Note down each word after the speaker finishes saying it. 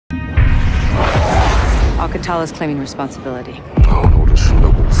Alcatala's claiming responsibility. Oh, orders from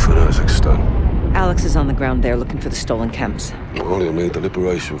the Wolf in Kazakhstan. Alex is on the ground there looking for the stolen chems. Well, he'll need the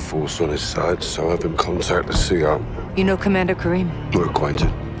Liberation Force on his side, so have him contact the CR. You know Commander Karim? We're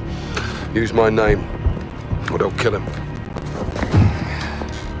acquainted. Use my name, or they'll kill him.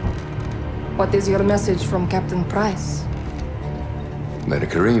 What is your message from Captain Price? Commander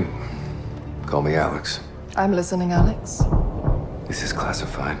Karim. Call me Alex. I'm listening, Alex. This is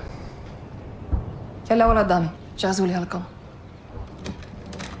classified. يلا ولد دامي جهزوا لي هالكم.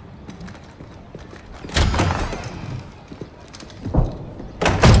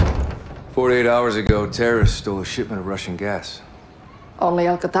 "48 hours ago, terrorists stole a shipment of Russian gas. Only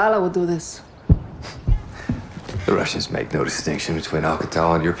Alcatala would do this. The Russians make no distinction between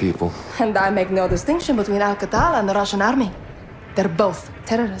Alcatala and your people. And I make no distinction between Alcatala and the Russian army. They're both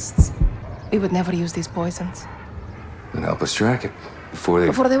terrorists. We would never use these poisons. Then help us track it before they...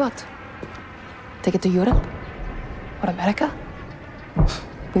 Before they what? Take it to Europe? Or America?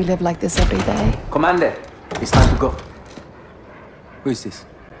 We live like this every day. Commander, it's time to go. Who is this?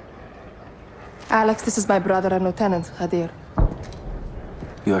 Alex, this is my brother and Lieutenant Hadir.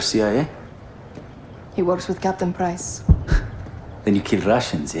 You are CIA? He works with Captain Price. Then you kill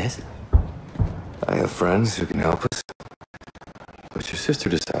Russians, yes? I have friends who can help us. But your sister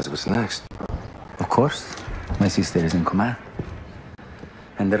decides what's next. Of course. My sister is in command.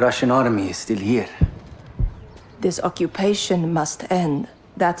 And the Russian army is still here. This occupation must end.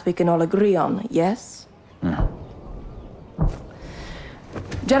 That we can all agree on, yes?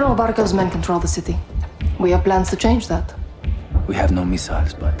 General Barkov's men control the city. We have plans to change that. We have no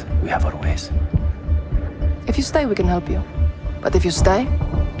missiles, but we have our ways. If you stay, we can help you. But if you stay,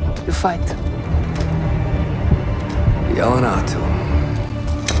 you fight. Yalanatu.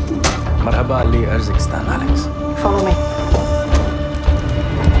 Marhaba Ali, Kazakhstan, Alex. Follow me.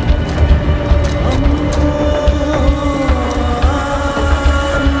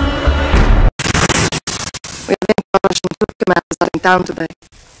 We have been Russian troop commanders in town today.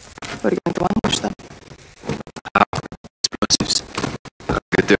 We're going to ambush them. Explosives.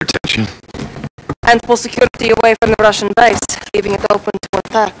 Get their attention. And pull security away from the Russian base, leaving it open to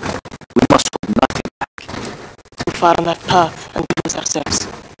attack. We must hold nothing back. Too far on that path and we lose ourselves.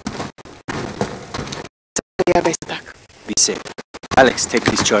 The airbase attack. Be safe. Alex, take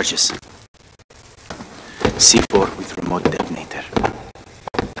these charges. C4 with remote detonator.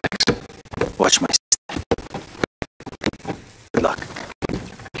 Thanks. Watch my sister. Good luck.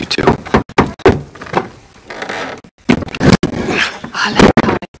 You too. Alex,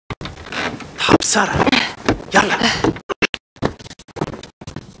 Sara. Yalla.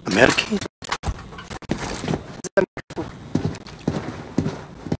 American.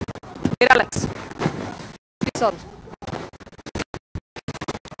 Hey, Alex. It's on.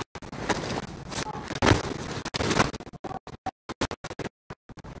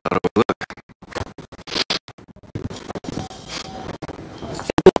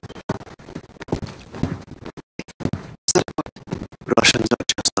 Russians are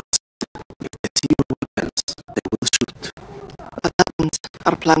just us. If they see your weapons, they will shoot. What happens?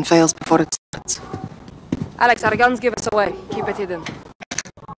 Our plan fails before it starts. Alex, our guns give us away. Keep it hidden.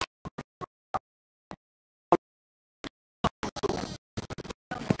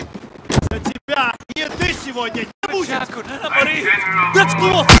 За тебя и ты сегодня не будет! That's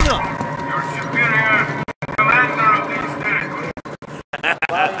close enough! Your superior, commander of these territories.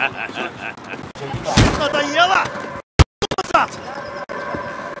 Надоело? Назад!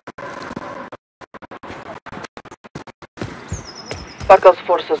 Barkov's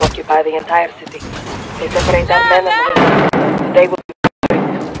forces occupy the entire city. They separate our men and women. They will be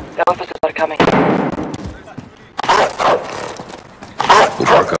victorious. The officers are coming. Will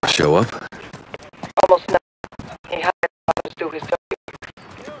Barkov show up? Almost now. He hired others to do his job.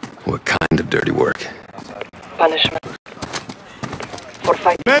 What kind of dirty work? Punishment. For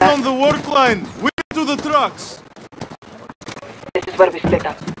fighting Men back. on the work line! Women to the trucks! This is where we split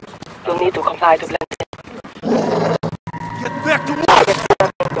up. You'll need to comply to blend in. Get back to work!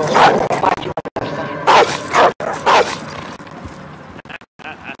 Find you on the other side.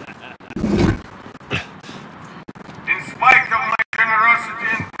 In spite of my generosity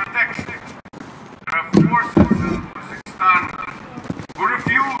and protection, there are forces in Kazakhstan who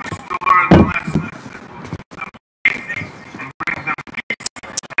refuse to learn the lessons of safety and bring them peace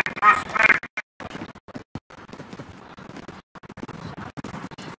and prosperity.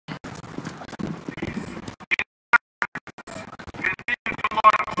 Continue to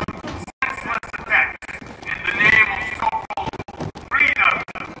launch senseless attacks in the name of so-called freedom.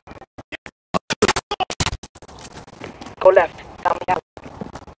 Go left. Down the alley.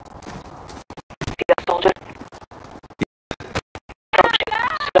 See that soldier?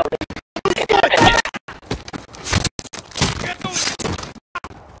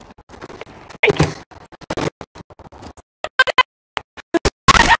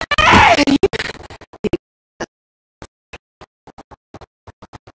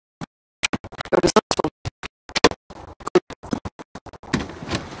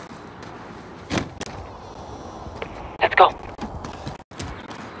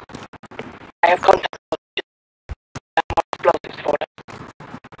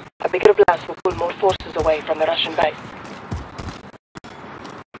 blast will pull more forces away from the Russian base.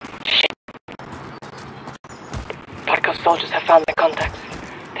 Shit. Barkov's soldiers have found their contacts.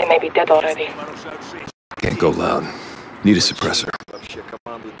 They may be dead already. Can't go loud. Need a suppressor.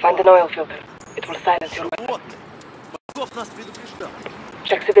 Find an oil filter. It will silence your weapon.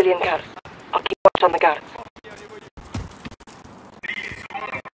 Check civilian cars. I'll keep watch on the guards.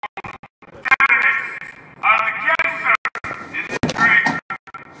 Are the cancer in the trade?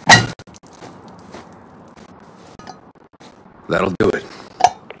 That'll do it.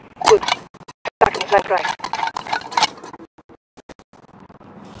 Good. Back in flank right.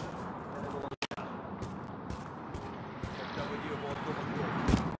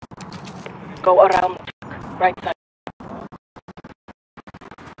 Go around the truck. Right side.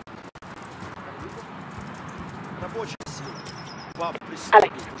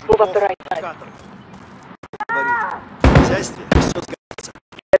 Alex, move up the right side.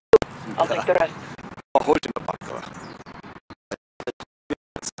 I'll take the rest.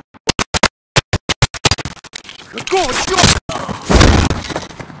 Какого черта?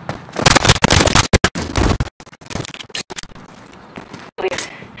 Clear.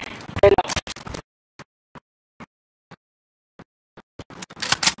 Stay low.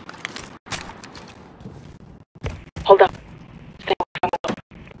 Hold up. Stay away from the door.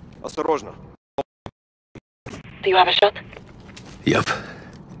 Осторожно. Do you have a shot? Yep.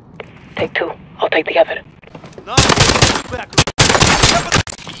 Take two. I'll take the other.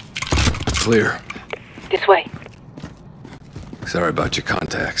 Clear. This way. Sorry about your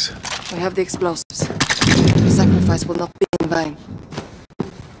contacts. We have the explosives. The sacrifice will not be in vain.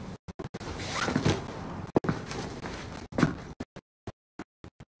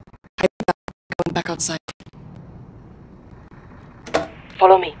 Going back outside.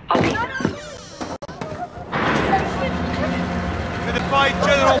 Follow me. I'll lead. If you fight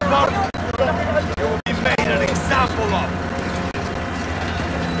General Barton, you will be made an example of.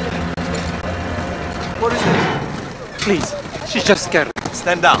 What is it? Please, she's just scared.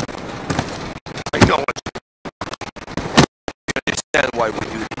 Stand down. I know what you understand why we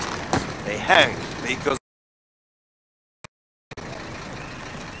do this. They hang because...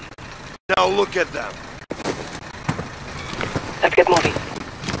 Now look at them. Let's get moving.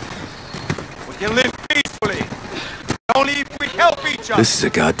 We can live peacefully. Only if we help each other. This is a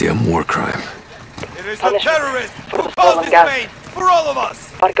goddamn war crime. It is the Punishment terrorists for who the caused stolen this gas. pain for all of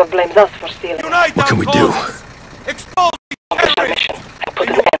us. Barkov blames us for stealing. Unite What our can we do? causes. Expose these Accomplish our terrorists. mission and put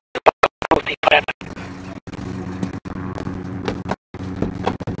an end to Barkov's cruelty forever.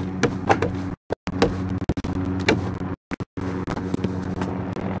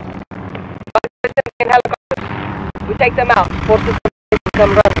 Helicopters. We take them out. Forces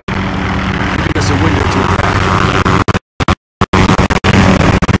come running. Give us a window to attack.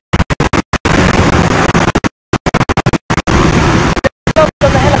 On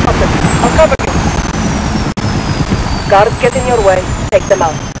the helicopter. I'll cover you. Guards get in your way. Take them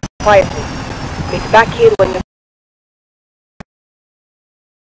out. Quietly. Meet back here when you...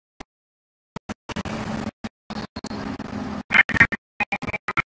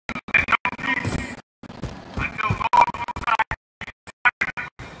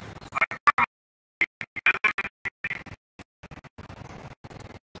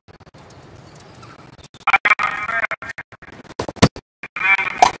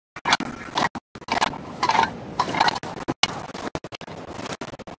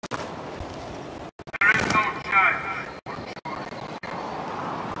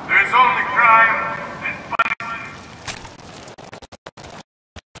 There's only crime and punishment.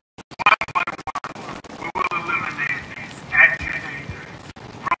 One by one, we will eliminate these agitators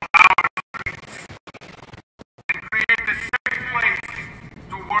from our streets and create a safe place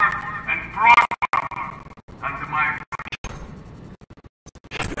to work and prosper under my rule.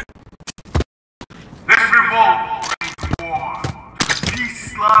 This revolt brings war to the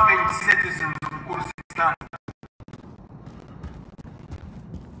peace-loving citizens of Uzbekistan.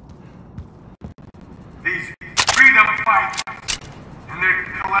 These freedom fighters and their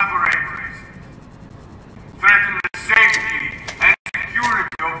collaborators threaten the safety and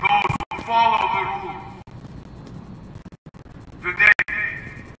security of those who follow the rules. Today,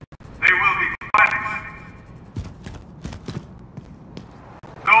 they will be punished.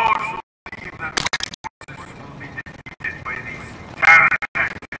 Those who believe that my forces will be defeated by these terror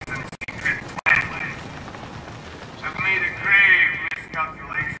tactics and secret plans have made a grave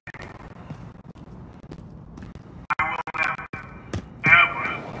miscalculation. I will never, ever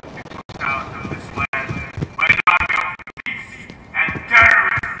be put out of this land by not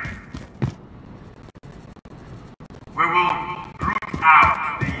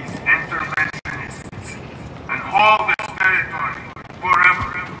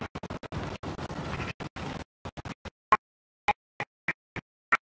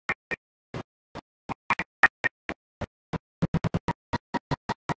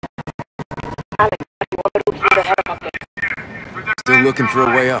Alex, you want to route through the helicopter. Still looking for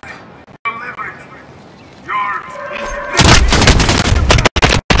a way up.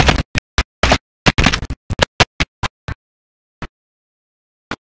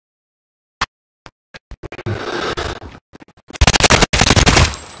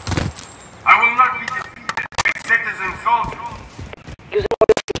 I will not be defeated by citizen soldiers. Use an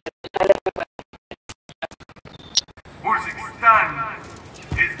oil filter to silence your weapon. Uzbekistan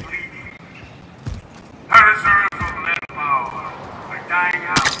is bleeding. Her reserves of manpower are dying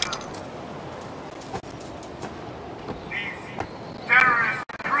out. These terrorist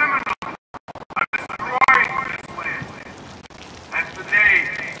criminals are destroying this land. And today,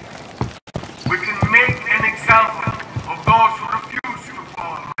 we can make an example of those who refuse to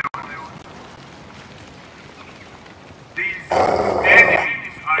follow my orders. These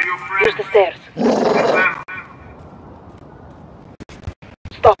enemies are your friends. Use the stairs. Remember,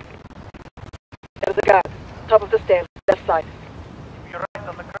 Stop. There's a guard. Top of the stairs, left side. you're right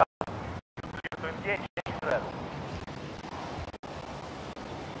on the ground. Clear to engage any threat.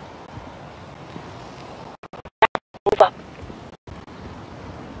 Move up.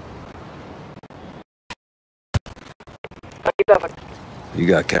 Got you covered. You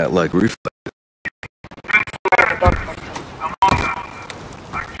got cat-like reflex.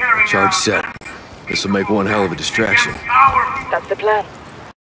 Charge set. This will make one hell of a distraction. That's the plan.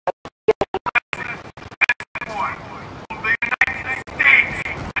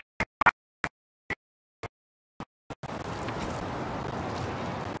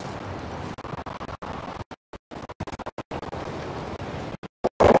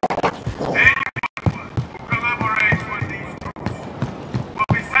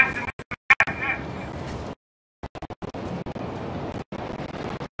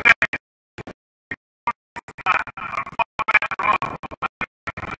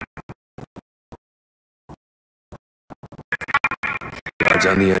 Guards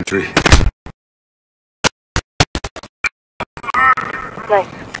on the entry. Nice.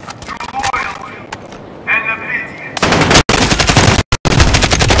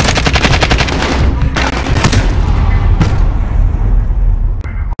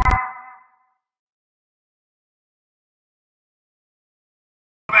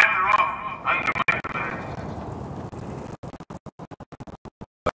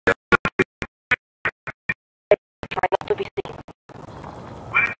 Try not to be seen.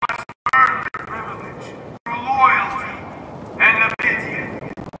 But it must earn your privilege through loyalty and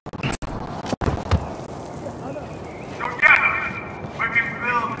obedience. Together, we can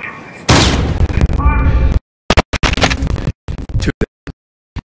build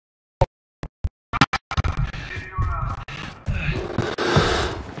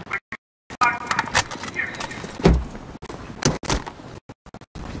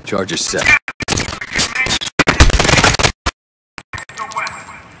Charge is set.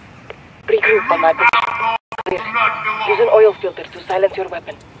 Regroup on my position. Use an oil filter to silence your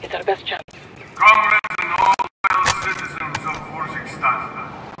weapon. It's our best chance. Comrades and all fellow citizens of Uzbekistan.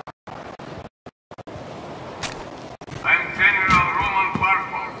 I'm General Roman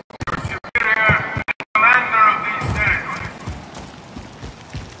Barkov, your superior and commander of these territories.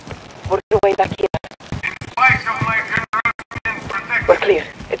 Work your way back here. In spite of my generosity and protection, We're clear.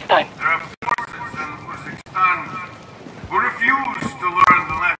 It's time. there are forces in Uzbekistan who refuse to learn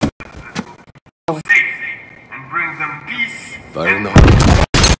the lesson that will save and bring them peace. Fire in the heart.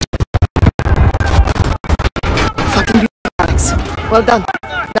 Fucking beautiful, Alex. Well done.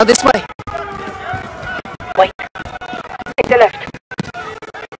 Now this way. Wait. Take the left.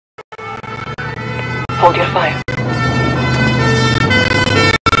 Hold your fire.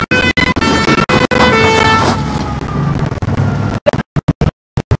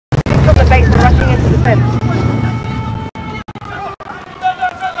 From the base, rushing into the fence.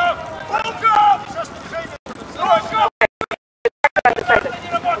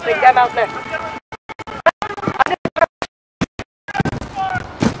 We'll take them out left.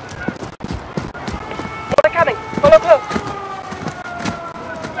 More are coming. Follow close.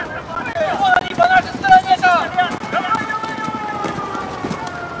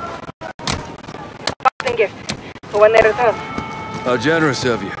 Passing gift for when they return. How generous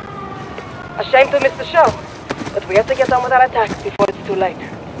of you. A shame to miss the show, but we have to get on with our attacks before it's too late.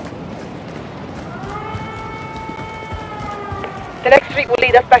 The next street will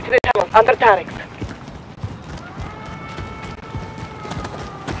lead us back to the tunnels under Tarek's.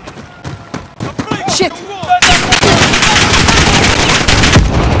 Shit!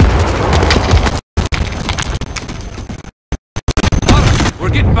 We're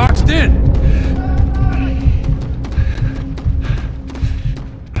getting boxed in.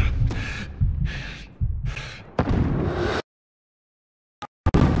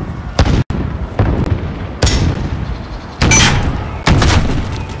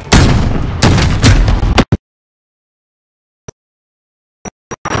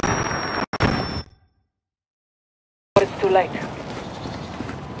 late.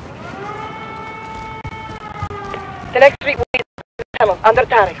 The next street will be the tunnel under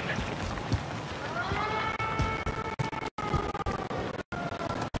Tarek's.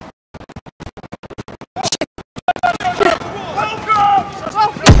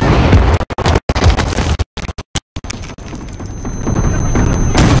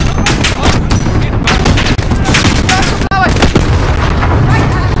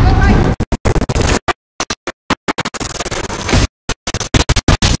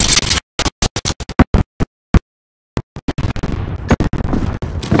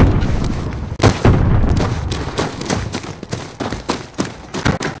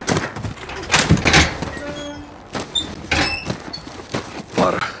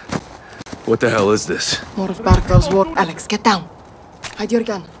 What the hell is this? More of Barkov's work. Alex, get down. Hide your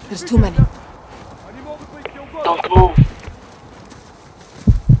gun. There's too many. Don't move.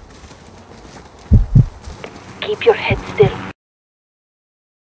 Keep your head still.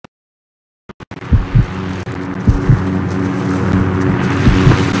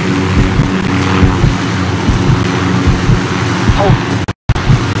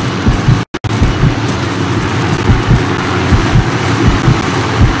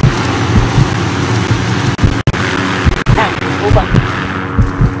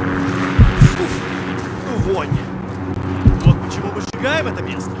 Это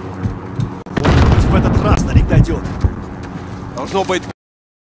место. Может, в этот раз на них дойдет. Должно быть.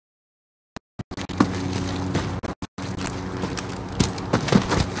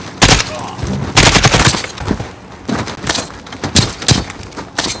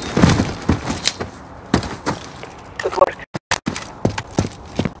 Good work.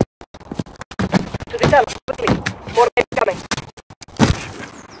 To the tunnel, quickly. More men coming.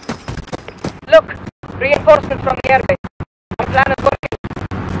 Look, reinforcements from the airbase. Our plan is working.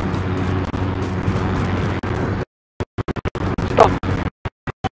 Stop.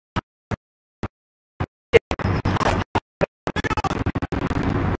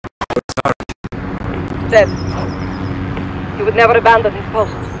 Dead. He would never abandon his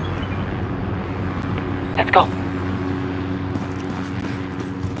post. Let's go.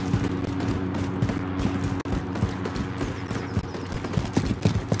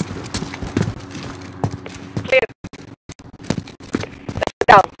 Clear. Let's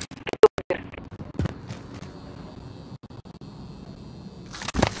down.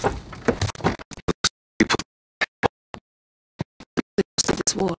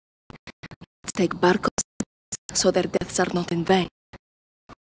 This war. Let's take Barkov's so their deaths are not in vain.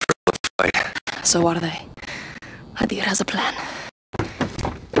 So are they. Adir has a plan.